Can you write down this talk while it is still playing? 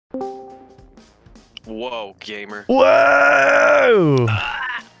Whoa, gamer. Whoa!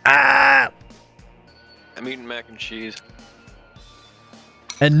 Ah! I'm eating mac and cheese.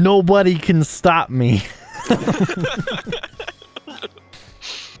 And nobody can stop me.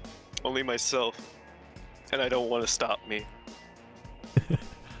 Only myself. And I don't want to stop me.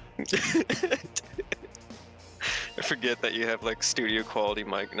 I forget that you have like studio quality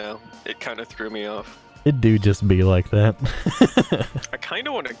mic now. It kind of threw me off. It do just be like that. I kind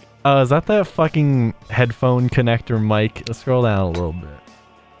of want to... Oh, is that fucking headphone connector mic? Let's scroll down a little bit.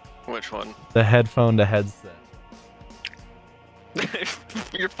 Which one? The headphone to headset.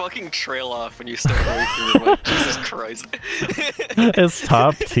 Your fucking trail off when you start working your mic. Jesus Christ. It's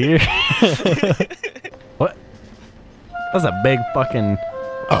top tier. What? That's a big fucking...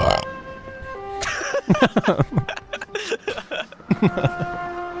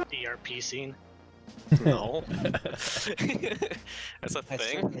 DRP scene. No. That's a I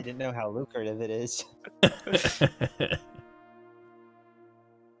thing. certainly didn't know how lucrative it is.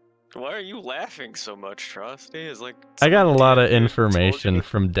 Why are you laughing so much, Trusty? Is like I got a some lot of idiot dude told information you?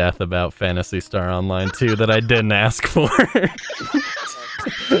 from Death about Phantasy Star Online too that I didn't ask for.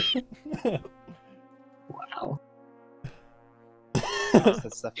 Wow.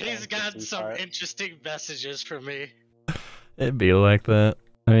 He's got some interesting messages for me. It'd be like that.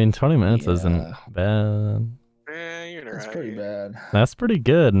 I mean, 20 minutes isn't bad. Yeah, you're That's right. pretty bad. That's pretty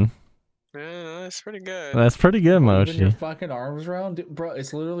good. Yeah, that's pretty good. That's pretty good, Moving your Mochi. fucking arms around, bro.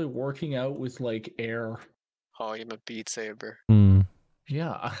 It's literally working out with like air. Oh, I'm a Beat Saber. Hmm.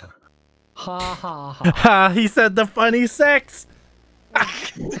 Yeah. Ha ha ha. Ha! He said the funny sex.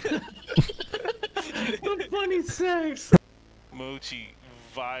 The funny sex. Mochi,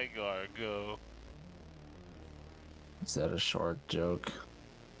 Vigar, go. Is that a short joke?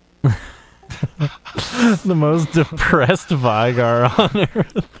 The most depressed Vigar on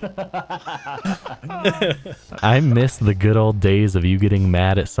earth. I miss the good old days of you getting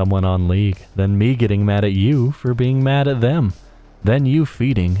mad at someone on League, then me getting mad at you for being mad at them, then you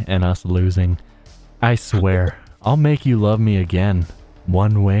feeding and us losing. I swear, I'll make you love me again,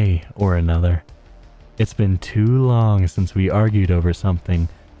 one way or another. It's been too long since we argued over something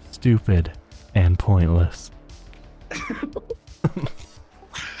stupid and pointless.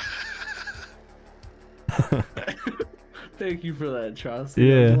 Thank you for that, Chauncey.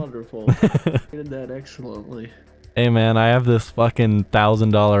 Yeah. That was wonderful. You did that excellently. Hey man, I have this fucking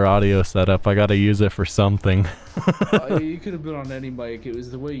 $1,000 audio setup. I gotta use it for something. You could have been on any mic. It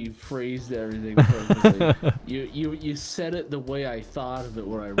was the way you phrased everything perfectly. You said it the way I thought of it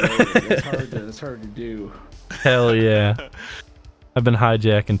when I wrote it. It's hard to do. Hell yeah. I've been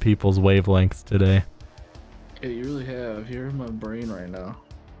hijacking people's wavelengths today. Yeah, you really have. You're in my brain right now.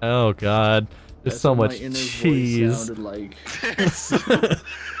 Oh god. There's That's so what much my inner voice cheese. sounded like.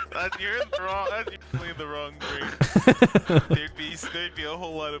 You're wrong. That's usually in the wrong brain. there'd be a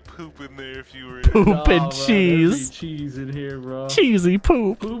whole lot of poop in there if you were. Poop Nah, and bro, cheese. there's cheese in here, bro. Cheesy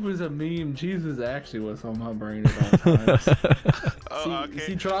poop. Poop is a meme. Cheese is actually what's on my brain at all times. Oh, okay.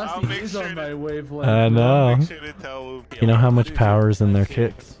 See, I'll Trosty make is sure on to- my wavelength. I know. I'll make sure to tell him. You know how much power is in their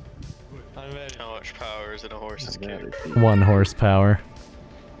kicks? How much power is in a horse's kick? 1 horsepower.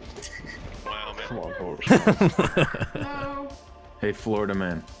 Wow, man. Come on, horse. Hey, Florida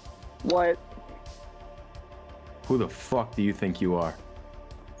man. What? Who the fuck do you think you are?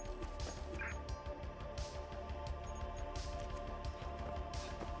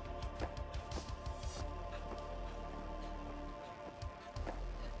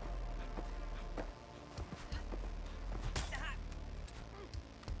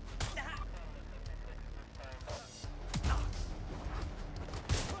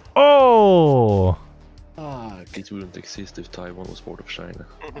 Oh! It wouldn't exist if Taiwan was part of China.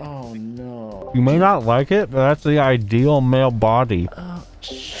 Oh no. You may not like it, but that's the ideal male body. Why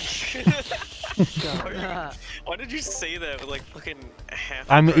did you say that with like fucking half?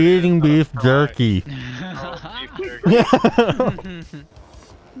 I'm eating beef jerky. Oh, beef jerky.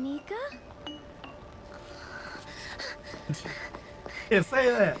 Nika? Yeah, say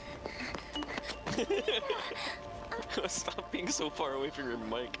that. Stop being so far away from your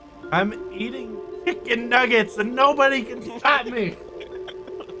mic. I'm eating chicken nuggets and nobody can stop me.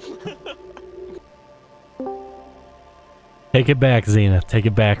 Take it back, Xena. Take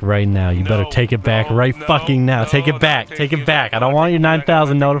it back right now. You better take it back right fucking now. Take it back. Take it back. I don't want your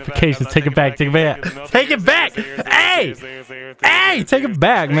 9,000 notifications. Take it back. Take it back. Take it back. Hey! Hey! Take it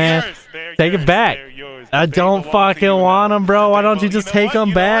back, man. Take it back. I don't fucking want them, bro. Why don't you just take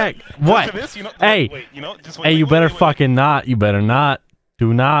them back? What? Hey! Hey, you better fucking not. You better not.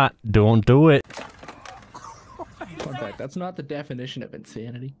 Do not. Don't do it. Fun fact, that's not the definition of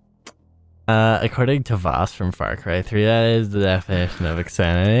insanity. According to Voss from Far Cry 3, that is the definition of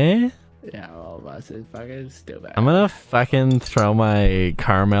obscenity. Yeah, well, Voss is fucking stupid. I'm gonna fucking throw my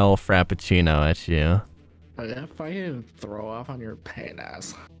caramel frappuccino at you. I'm gonna fucking throw off on your pain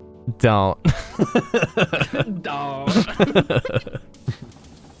ass. Don't. Dog.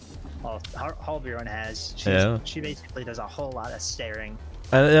 Well, Halbjorn has. She basically does a whole lot of staring.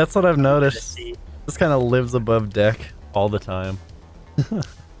 That's what I've noticed. To see. This kind of lives above deck all the time.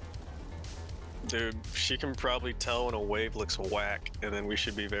 Dude, she can probably tell when a wave looks whack, and then we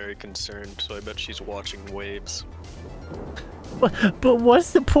should be very concerned, so I bet she's watching waves. But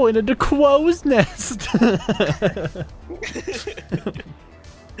what's the point of the crow's nest?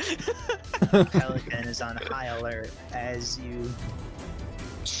 Pelican is on high alert as you.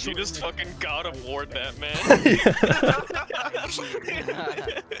 She just fucking God of War that man.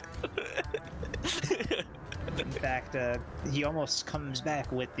 In fact, he almost comes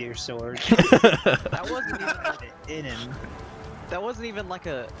back with your sword. That wasn't even in him. that wasn't even like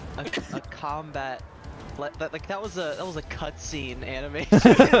a combat. Like that was a cutscene animation.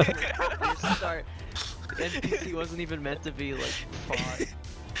 Start. NPC wasn't even meant to be like fought.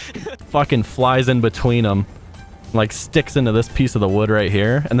 Fucking flies in between them, like sticks into this piece of the wood right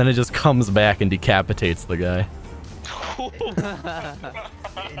here, and then it just comes back and decapitates the guy.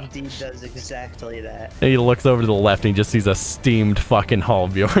 Indeed does exactly that. And he looks over to the left and he just sees a steamed fucking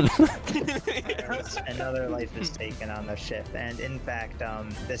Halbjorn. Another life is taken on the ship, and in fact,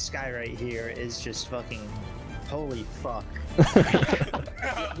 this guy right here is just fucking holy fuck.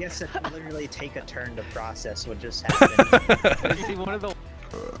 Yes, it can literally take a turn to process what just happened. See, one of the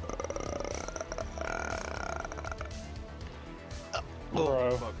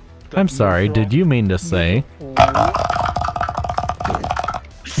I'm sorry, did you mean to say?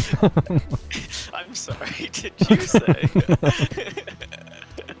 I'm sorry, did you say?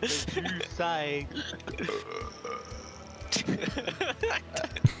 you say.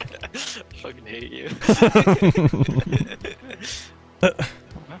 I fucking hate you.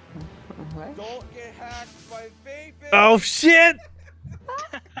 Don't get hacked by vaping! Oh shit!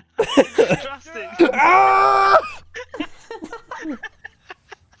 Justin! Ah!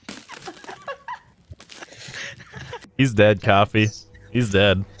 He's dead, Coffee. He's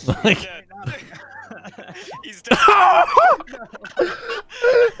dead. He's dead. He's dead.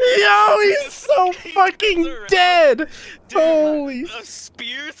 Yo, he's so fucking dead! Dude, Holy. a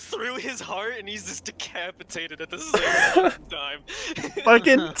spear through his heart and he's just decapitated at the same time.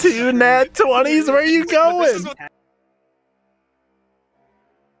 Fucking 2 nat 20s, where are you going?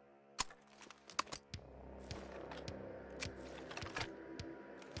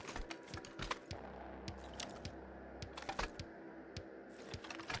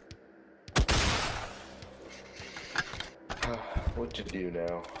 What to do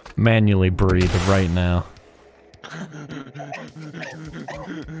now? Manually breathe right now.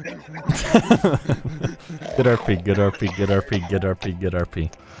 Good RP, good RP, good RP, good RP, good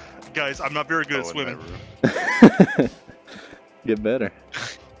RP. Guys, I'm not very good at swimming. Get better.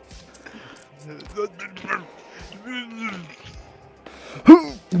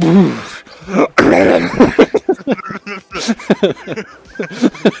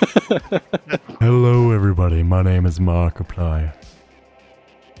 Hello everybody, my name is Markiplier.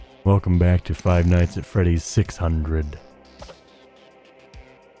 Welcome back to Five Nights at Freddy's 600.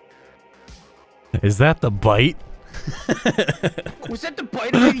 Is that the bite? Was that the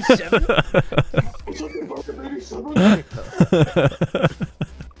bite of 87?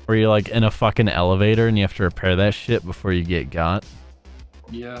 Were you like in a fucking elevator and you have to repair that shit before you get got?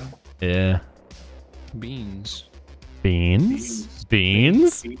 Yeah. Yeah. Beans. Beans?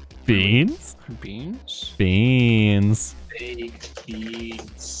 Beans? Beans? Beans? Beans. Baked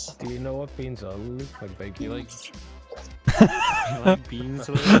beans. Do you know what beans are, Luke? Like baked You beans? like beans,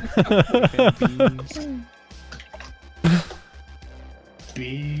 Luke?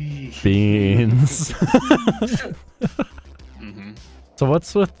 Beans. Beans. Mm-hmm. So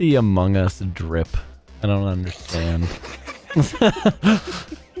what's with the Among Us drip? I don't understand.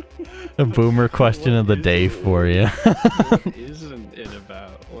 A boomer question of the day for you. What isn't it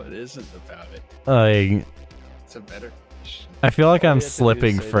about? What isn't about it? Like, It's a better question. I feel like All I'm we have to do is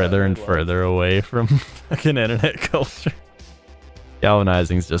slipping say that further and in life. further away from fucking internet culture.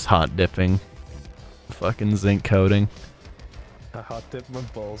 Galvanizing's just hot dipping. Fucking zinc coating. I hot dip my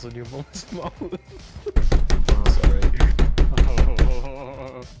balls in your mom's mouth. Sorry.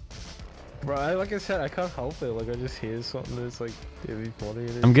 Bro, like I said, I can't help it. Like I just hear something that's like really funny.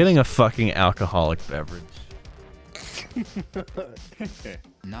 And I'm getting a fucking alcoholic beverage.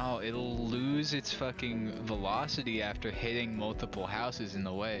 No, it'll lose its fucking velocity after hitting multiple houses in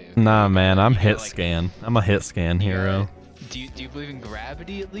the wave. Nah, man, I'm hit scan. I'm a hit scan hero. Do you believe in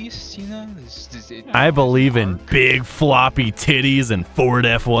gravity at least? You know, I believe in big floppy titties and Ford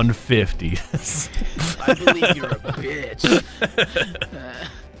F-150s. I believe you're a bitch.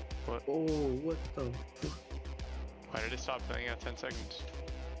 What? Oh, what the fuck? Why did it stop playing at 10 seconds?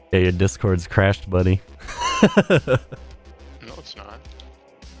 Yeah, your Discord's crashed, buddy. No, it's not.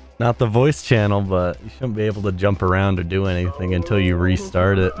 Not the voice channel, but you shouldn't be able to jump around or do anything until you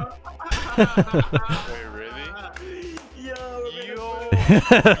restart it. Wait, really?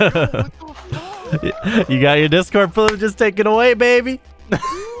 You got your Discord privileges taken away, baby. I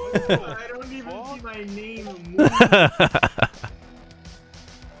don't even see my name.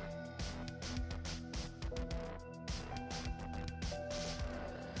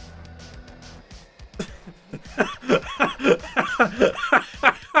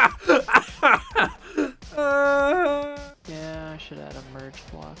 Yeah, I should add a merge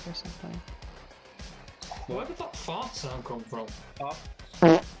block or something. Where did that fart sound come from?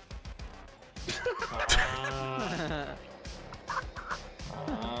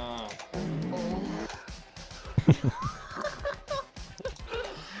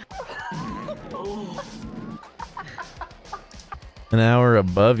 An hour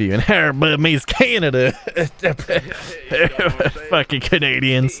above you. An hour above me is Canada. Fucking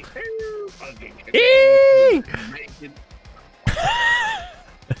Canadians. Eee!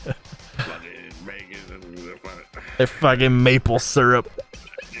 They're fucking maple syrup.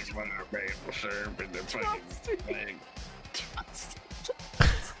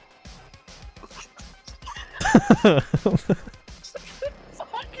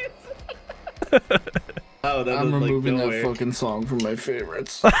 Oh, I'm removing that fucking song from my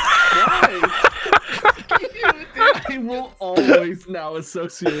favorites. Why? I will always now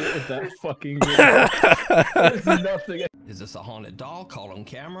associate it with that fucking video. There's nothing. Is this a haunted doll caught on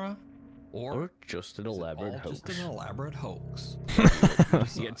camera? Or just an elaborate hoax? Just an elaborate hoax.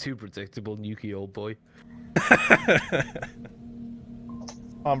 You get too predictable, Nuki old boy. Come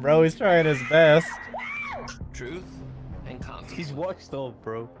on, bro. He's trying his best. Truth and content. He's watched all,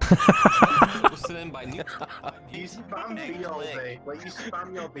 bro. Posted in by new. You spam me all day. Like, you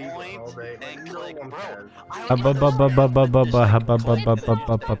spam your beat all day. And click, bro.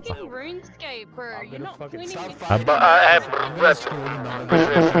 RuneScape, bro. You're not winning this. I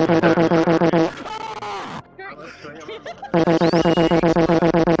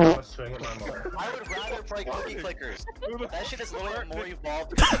would rather play cookie clickers. That shit is literally more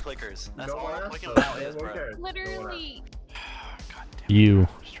evolved than cookie clickers. That's all I'm thinking about is, bro. Literally. You.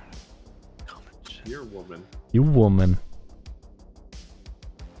 You're a woman. You woman.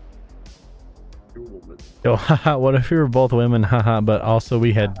 You're a woman. Yo, haha, what if we were both women, haha, but also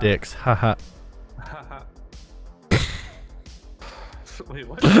we had dicks, haha. Wait,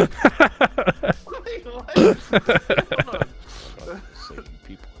 what? Wait, what?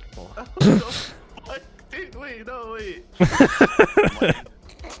 Dude, wait, no, wait.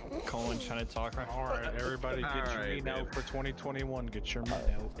 Colin trying to talk right. Alright, everybody get your meat out for 2021. Get your meat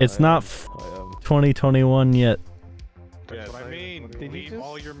out. It's not 2021 yet. That's what I mean. Leave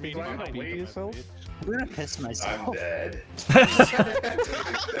all your meat behind you. I'm gonna piss myself. I'm dead.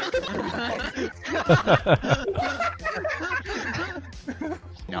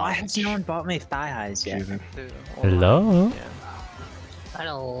 Why has no one bought me thigh highs yet? Hello?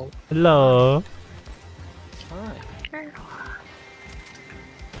 Hello. Hello? Hi.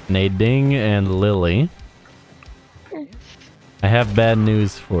 Nadine and Lily. I have bad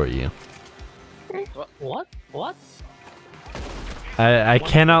news for you. What? What? I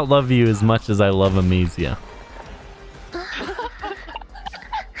cannot love you as much as I love Amnesia.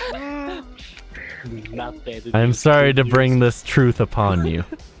 I'm sorry to bring this truth upon you.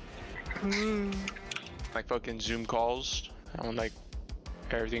 Like fucking Zoom calls, and like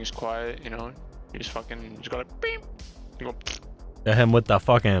everything's quiet, you know. You just go like beep. You go. Hit him with the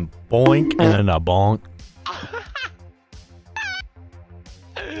fucking boink and then a bonk.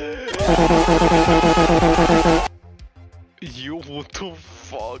 You what the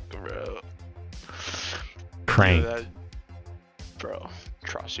fuck, bro? Crank. Bro,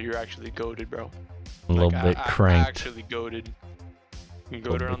 trust you, you're actually goated, bro. A little bit cranked. Actually goated. You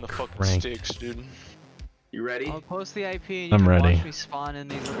goated on the fucking cranked. sticks, dude. You ready? I'll post the IP and you I'm can ready. watch me spawn in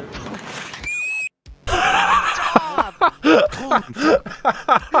these little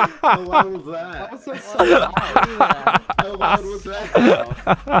How loud was that? That was so How loud was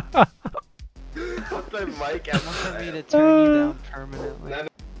that? Put the mic I want me to turn you down permanently.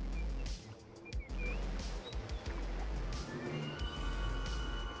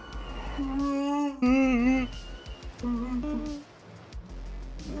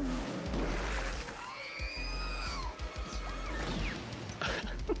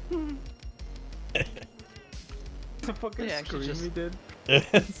 fucking scream just, he did?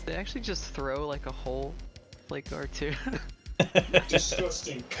 They actually just throw like a whole flake or two.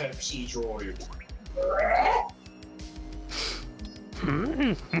 Disgusting Pepsi droid.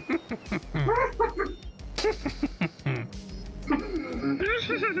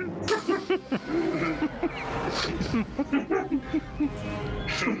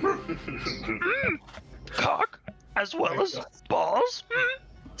 Cock as well as balls.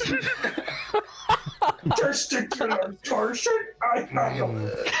 Testicular torsion. I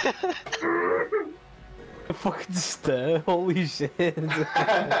Fucking stare. Holy shit.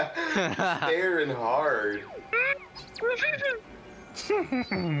 Staring hard.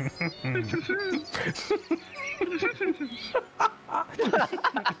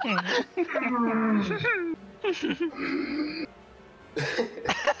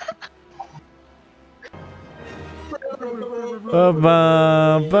 Ba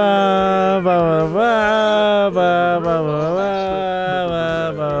ba ba ba ba ba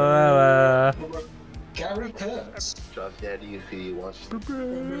ba. Gary Kurtz. Drop Daddy if he wants to.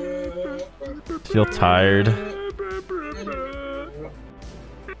 Feel tired.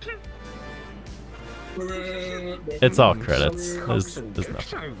 It's all credits. There's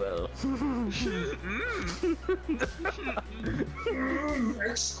nothing.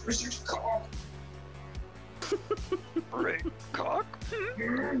 Exquisite cock. Great cock.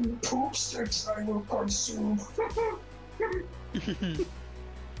 Poop sticks I will consume.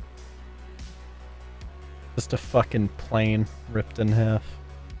 Just a fucking plane ripped in half.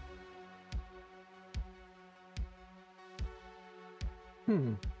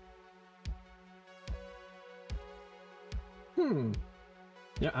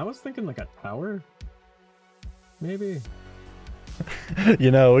 Yeah, I was thinking like a tower. Maybe.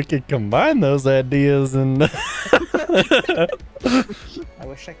 You know, we could combine those ideas and. I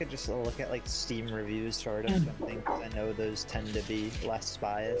wish I could just look at like Steam reviews sort of something, because I know those tend to be less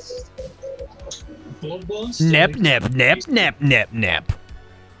biased. Nep nep nep nep nep nep.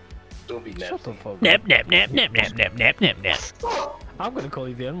 Don't be Shut the fuck Nep nep nep nep nep nep nep nep nep. I'm gonna call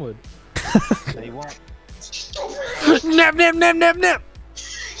you the N-word. No, you won't. Nep nep nep nep nep.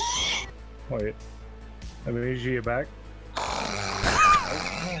 Wait. I mean, is you back?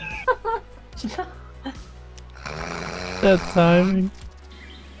 That timing.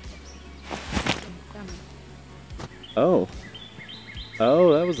 Oh.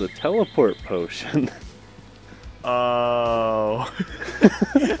 Oh, that was a teleport potion. Oh.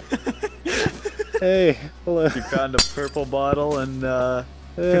 Hey, hello. You found a purple bottle and took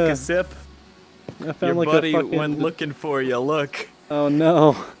Yeah. a sip? I found Your like buddy a fucking... went looking for you, look. Oh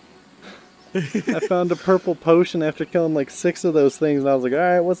no. I found a purple potion after killing like 6 of those things, and I was like,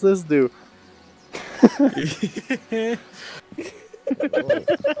 alright, what's this do?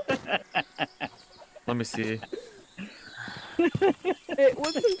 Let me see. Hey,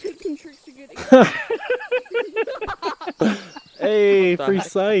 what's some tips and tricks to getting? Hey, What the free heck?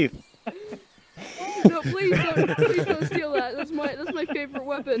 scythe. No, please don't steal that. That's my favorite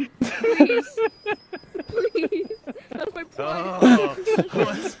weapon. Please, please. That's my pride. Oh,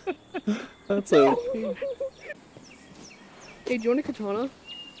 what? That's a... Hey, do you want a katana?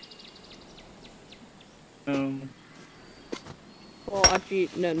 Well, actually,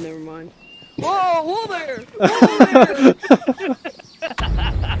 no, never mind. Whoa, whoa there! Whoa there!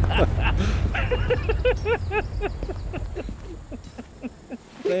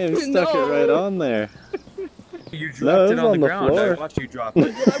 Damn, you stuck it right on there. You No, dropped it it was on on the the ground. floor. I watched you drop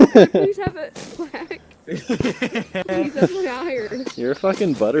it. Please have it back. Please, that's my iron. You're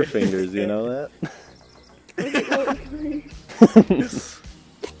fucking Butterfingers, you know that? Okay, well,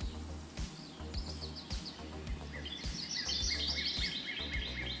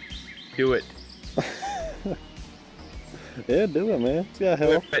 Do it. Yeah, do it, man. It's got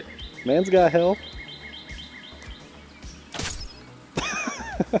health. Whip it. Man's got health.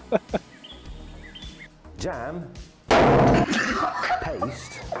 Jam,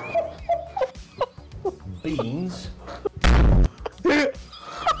 paste, beans.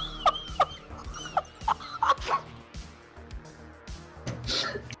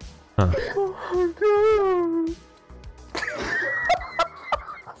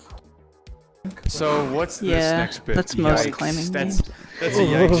 So what's this Yeah, next bit? that's most Yikes. claiming That's me. a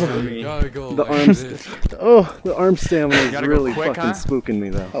yikes for me. The arms. Oh, the arm stamina is Gotta go really quick, fucking huh? spooking me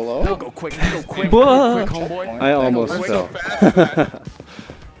though. Hello? No, go quick, go quick, Whoa. quick, homeboy. I almost Go fell. fast.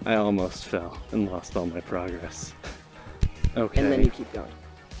 I almost fell and lost all my progress. Okay. And then you keep going.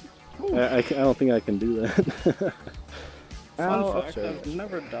 I don't think I can do that. Fun fact, I've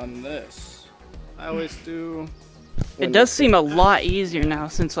never done this. I always do... It does seem a lot easier now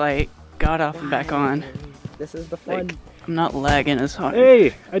since I got off and back on. This is the fun. I'm not lagging as hard.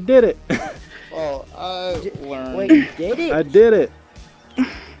 Hey, I did it. Well, I learned. Wait, you did it? I did it.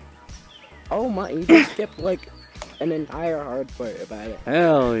 Oh my, you just skipped like an entire hard part about it.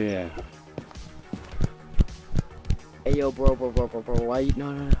 Hell yeah. Hey yo, bro, why you?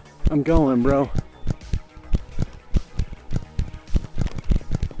 No. I'm going, bro.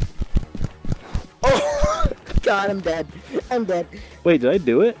 Oh, God, I'm dead. I'm dead. Wait, did I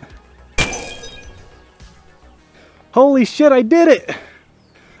do it? Holy shit, I did it!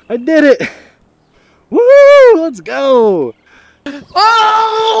 I did it! Woo! Let's go!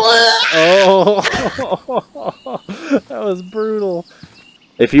 Oh! That was brutal.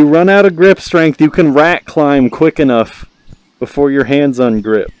 If you run out of grip strength, you can rack climb quick enough before your hands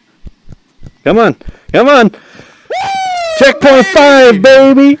ungrip. Come on! Come on! Checkpoint 5,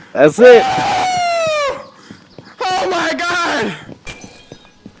 baby! That's it! Oh my god!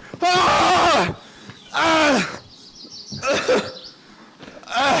 Oh!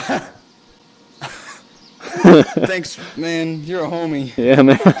 Thanks, man. You're a homie. Yeah,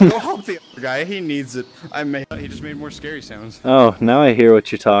 man. Go help the other guy. He needs it. He just made more scary sounds. Oh, now I hear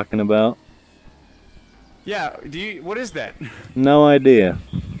what you're talking about. Yeah. What is that? No idea.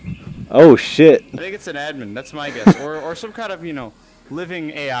 Oh shit. I think it's an admin. That's my guess, or some kind of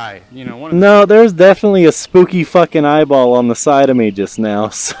living AI. One of No, there's definitely a spooky fucking eyeball on the side of me just now.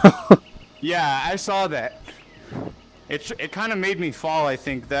 So. Yeah, I saw that. It kind of made me fall. I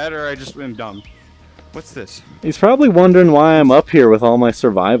think that, or I just am dumb. What's this? He's probably wondering why I'm up here with all my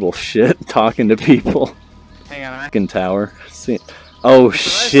survival shit, talking to people. Hang on. Fucking tower. See. Oh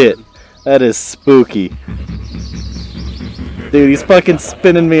shit. That is spooky. Dude, he's fucking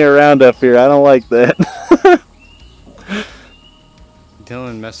spinning me around up here. I don't like that.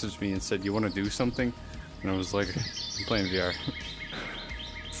 Dylan messaged me and said, "You want to do something?" And I was like, "I'm playing VR."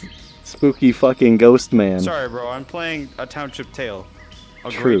 Spooky fucking ghost man. Sorry, bro. I'm playing a Township Tale.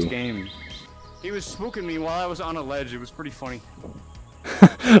 A True. great game. He was spooking me while I was on a ledge. It was pretty funny.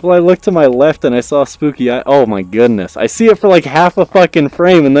 Well, I looked to my left and I saw spooky eye. Oh my goodness. I see it for like half a fucking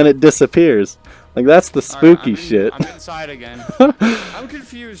frame and then it disappears. Like, that's the spooky shit. I'm inside again. I'm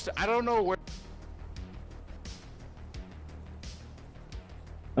confused. I don't know where.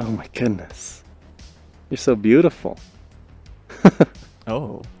 Oh my goodness. You're so beautiful.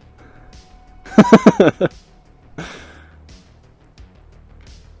 Oh.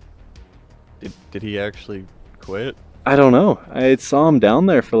 Did he actually quit? I don't know. I saw him down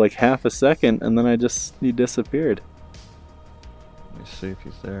there for like half a second and then he disappeared. Let me see if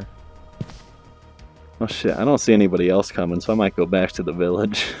he's there. Oh shit, I don't see anybody else coming, so I might go back to the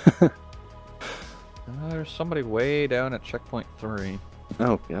village. There's somebody way down at checkpoint 3.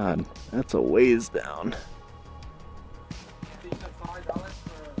 Oh god, that's a ways down.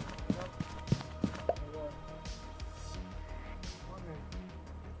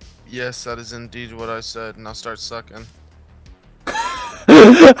 Yes, that is indeed what I said. Now start sucking.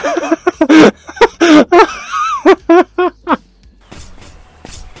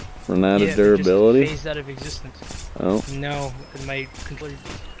 Run out of durability? Phased out of existence. Oh. No, my controller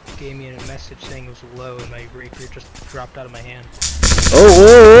gave me a message saying it was low and my rapier just dropped out of my hand.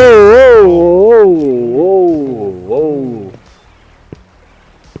 Oh, whoa, whoa, whoa,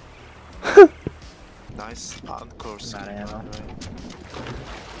 whoa. Nice hardcore skin.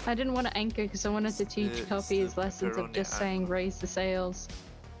 I didn't want to anchor because I wanted to teach Coffee his lessons of just saying raise the sails.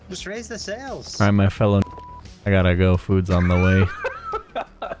 Just raise the sails. Alright, my fellow. I gotta go. Food's on the way.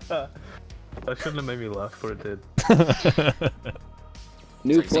 That shouldn't have made me laugh, but it did.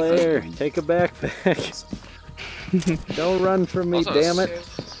 New player, take a backpack. Don't run from me, damn it.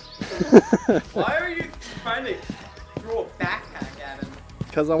 Why are you trying to throw a backpack at him?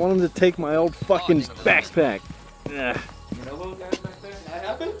 Because I want him to take my old fucking backpack. Ugh. You know those guys back there? That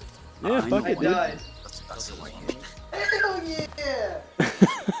happened? Yeah, fuck it, dude. Died. Hell yeah!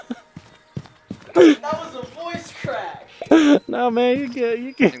 That was a voice crack! No, man, you get.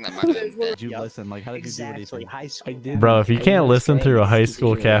 Did you listen? Like, how did you do anything? High school. Bro, if you can't listen through a high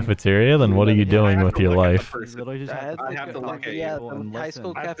school cafeteria, then what are you doing with your life? I have to look at you. High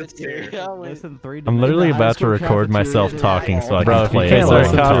school cafeteria. I'm literally about to record myself talking so I can play it. Bro, if you can't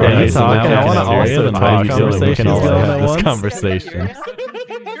listen through a cafeteria, then what are you doing? We can all have this conversation.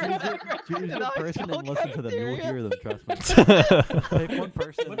 Choose a person and listen to them. You'll hear them, trust me. Take one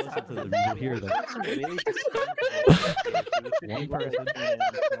person and listen to them. You'll hear them. One person.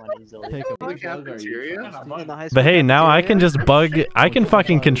 Take a But hey, now I can just I can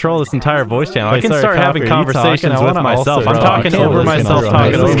fucking control this entire voice channel. I can start having conversations with myself. I'm talking over myself,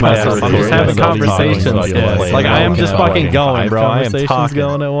 talking over myself. I'm just having conversations. Like, I am just fucking going, bro. I am talking.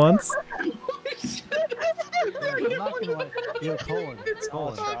 Going at once. Yo, colon. It's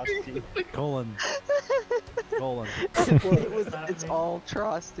all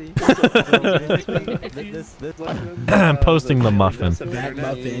trusty. I'm posting the muffin. That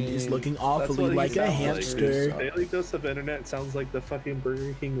muffin is looking awfully like a hamster. Daily dose of internet sounds like the fucking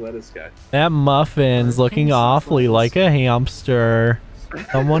Burger King lettuce guy. That muffin's looking awfully like a hamster.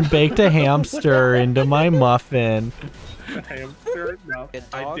 Someone baked a hamster into my muffin. Hamster? No,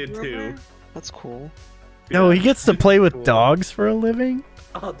 I did too. That's cool. No, he gets to play with dogs for a living?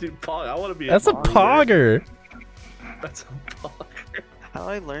 Oh, dude, Pog, I want to be That's a pogger. That's a pogger. How do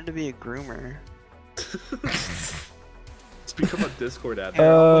I learn to be a groomer? Let's become a Discord admin.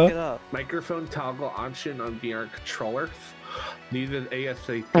 Look it up. Microphone toggle option on VR controller. Needed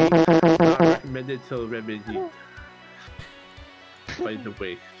ASAP. Not recommended till remedy. By the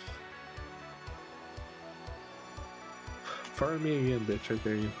way. Fire me again, bitch. I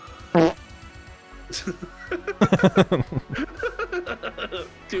dare you.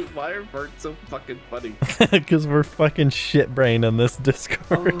 Dude, why are birds so fucking funny? Because we're fucking shit brain on this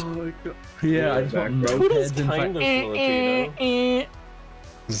Discord. Oh my god. Yeah, I just want mopeds and kind of Filipino.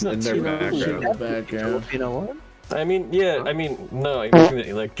 In their background. background. You know what? I mean, yeah, I mean, no, I'm making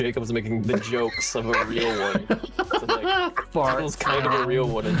it, like, Jacob's making the jokes of a real one. So, like, Fart's kind of a real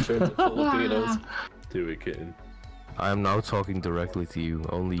one in terms of Filipinos. Do it, kitten. I am now talking directly to you.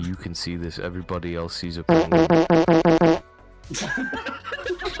 Only you can see this. Everybody else sees a penguin.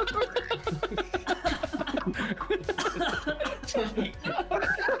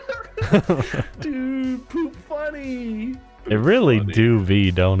 Dude, poop funny. It really do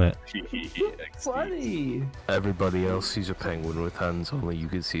be, don't it? Funny. Everybody else sees a penguin with hands. Only you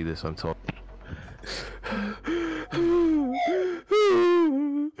can see this. I'm talking.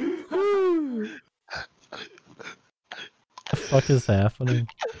 What the fuck is happening?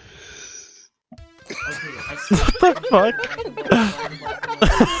 What the fuck?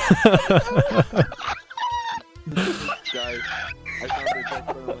 Guys, I found a dead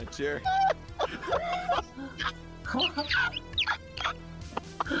on my chair.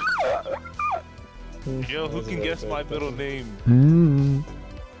 Yo, who can guess my middle name?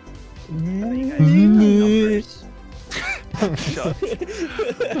 Shut. Yo,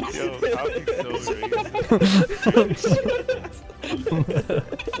 I'll be so racist.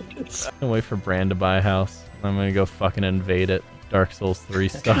 Can't wait for Brand to buy a house. I'm gonna go fucking invade it, Dark Souls 3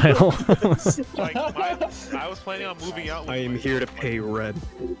 style. Like, I was planning on moving out. I am here to pay rent.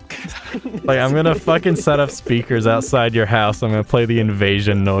 Like, I'm gonna fucking set up speakers outside your house. I'm gonna play the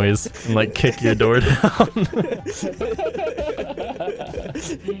invasion noise and like kick your door down.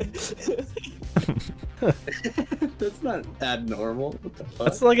 That's not abnormal. What the fuck?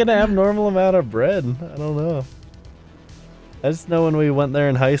 That's like an abnormal amount of bread. I don't know. I just know when we went there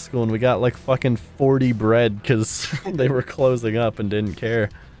in high school and we got like fucking 40 bread because they were closing up and didn't care.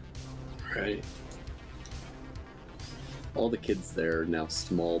 Right. All the kids there are now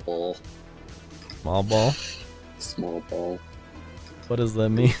small ball. Small ball? Small ball. What does that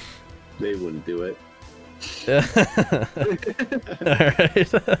mean? They wouldn't do it.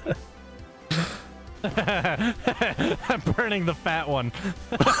 Alright. I'm burning the fat one.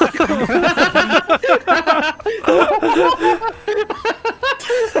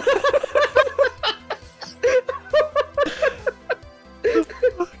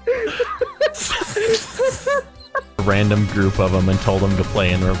 A random group of them and told them to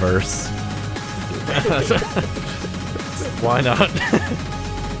play in reverse. Why not?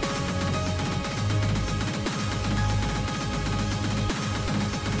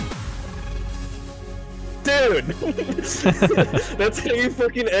 Dude! That's how you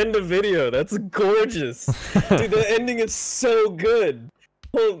fucking end a video. That's gorgeous. Dude, the ending is so good.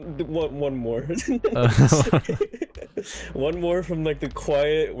 Hold one more. One more from like the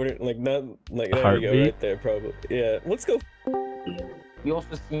quiet, where like not like there you go, right there probably. Yeah, let's go. You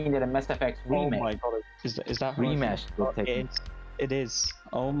also seen that a Mass Effect remake. Oh my god, is that rematch? It is.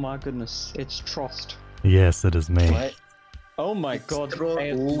 Oh my goodness, it's Trust. Yes, it is me. What? Oh my god,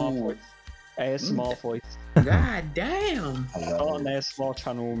 ASMR voice. ASMR voice. God damn. Start an ASMR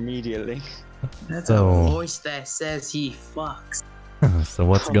channel immediately. That's So- a voice that says he fucks. So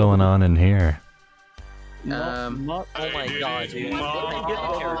what's going on in here? Oh my god, dude. I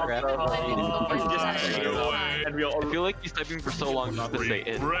feel like he's typing for so long just to say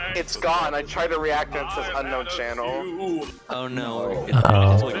it. It's gone. I tried to react and it says unknown channel. Oh no.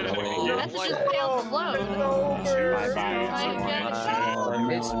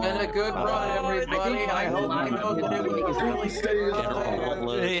 It's been a good run, everybody. I hope you know the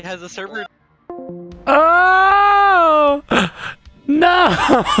new Hey, has a server. Oh no!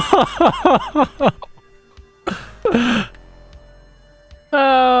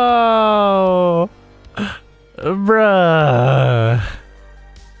 Oh, bruh.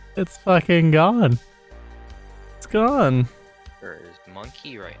 It's fucking gone. It's gone. Where is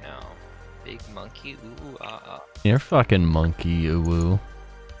monkey right now? Big monkey. Ooh, You're fucking monkey, ooh.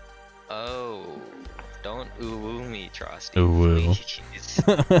 Oh, don't ooh me, Trusty. Ooh. Please.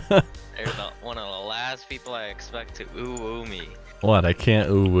 You're one of the last people I expect to ooh me. What? I can't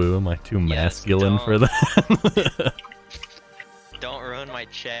ooh. Am I too masculine for that? Don't ruin my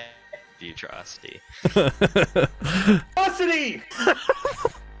check, you Trusty. Velocity!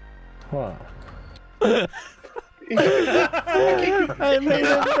 What? I made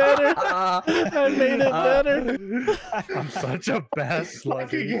it better. I made it better. I'm such a bad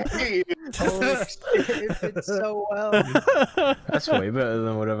sluggy. Holy shit, it's so well. That's way better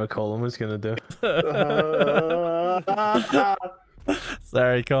than whatever Colin was gonna do.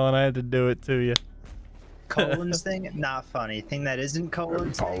 Sorry, Colin. I had to do it to you. Colin's thing, not funny. Thing that isn't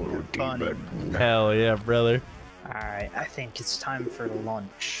Colin's thing, funny. Hell yeah, brother. Alright, I think it's time for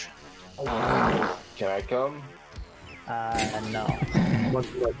lunch. Can I come? No.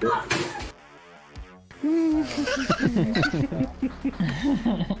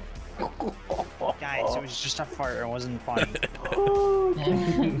 Guys, it was just a fart. It wasn't funny.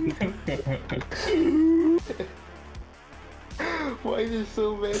 Why is there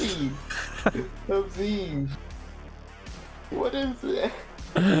so many of these? What is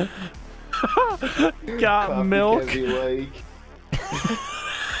that? Got milk. Like.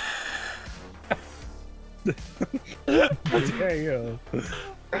 There you go.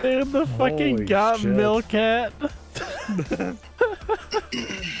 Dude, the fucking Holy got shit. milk cat.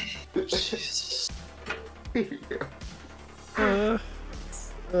 Jesus.